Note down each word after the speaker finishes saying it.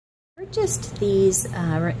just these,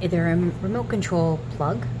 they're a remote control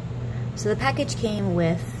plug. So the package came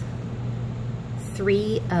with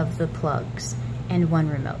 3 of the plugs and 1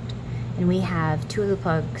 remote. And we have 2 of the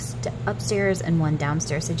plugs upstairs and 1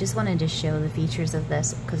 downstairs. So I just wanted to show the features of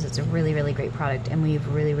this because it's a really, really great product and we've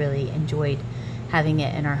really, really enjoyed having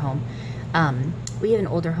it in our home. We have an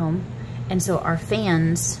older home, and so our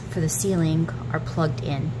fans for the ceiling are plugged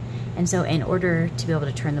in. And so in order to be able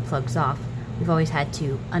to turn the plugs off, we've always had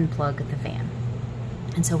to unplug the fan.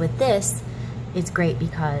 And so with this, it's great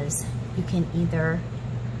because you can either,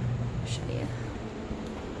 I'll show you.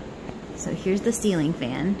 So here's the ceiling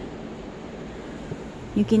fan.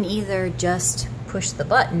 You can either just push the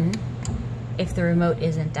button if the remote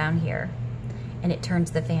isn't down here, and it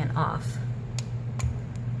turns the fan off.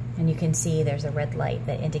 And you can see there's a red light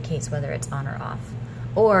that indicates whether it's on or off.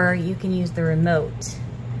 Or you can use the remote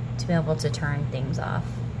to be able to turn things off.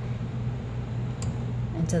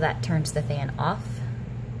 And so that turns the fan off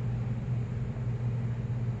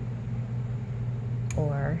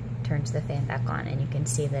or turns the fan back on, and you can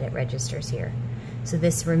see that it registers here. So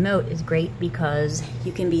this remote is great because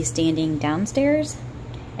you can be standing downstairs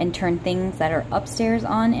and turn things that are upstairs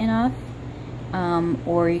on and off.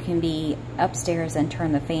 Or you can be upstairs and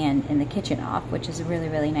turn the fan in the kitchen off, which is a really,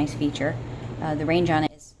 really nice feature. The range on it